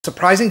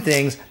surprising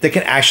things that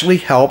can actually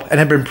help and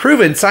have been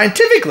proven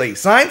scientifically,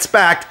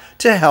 science-backed,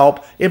 to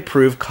help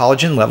improve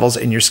collagen levels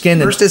in your skin.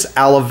 First is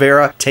aloe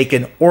vera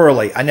taken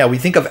orally. I know we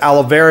think of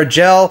aloe vera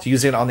gel,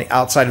 using it on the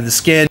outside of the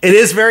skin. It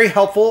is very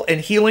helpful in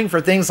healing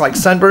for things like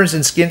sunburns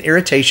and skin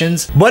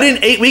irritations. But in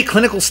 8-week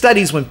clinical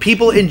studies, when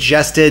people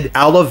ingested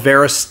aloe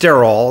vera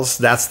sterols,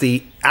 that's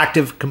the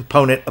active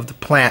component of the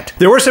plant,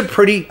 there were some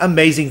pretty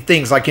amazing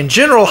things. Like in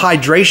general,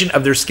 hydration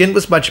of their skin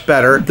was much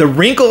better. The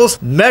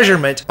wrinkles,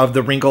 measurement of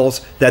the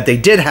wrinkles that they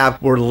did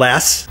have were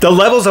less. The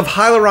levels of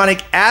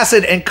hyaluronic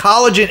acid and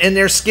collagen in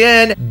their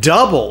skin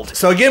doubled.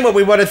 So again, what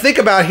we want to think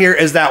about here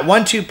is that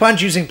 1-2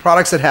 punch using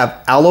products that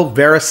have aloe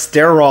vera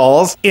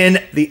sterols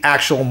in the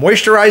actual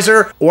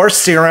moisturizer or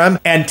serum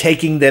and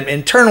taking them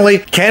internally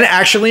can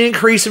actually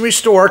increase and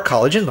restore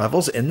collagen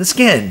levels in the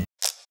skin.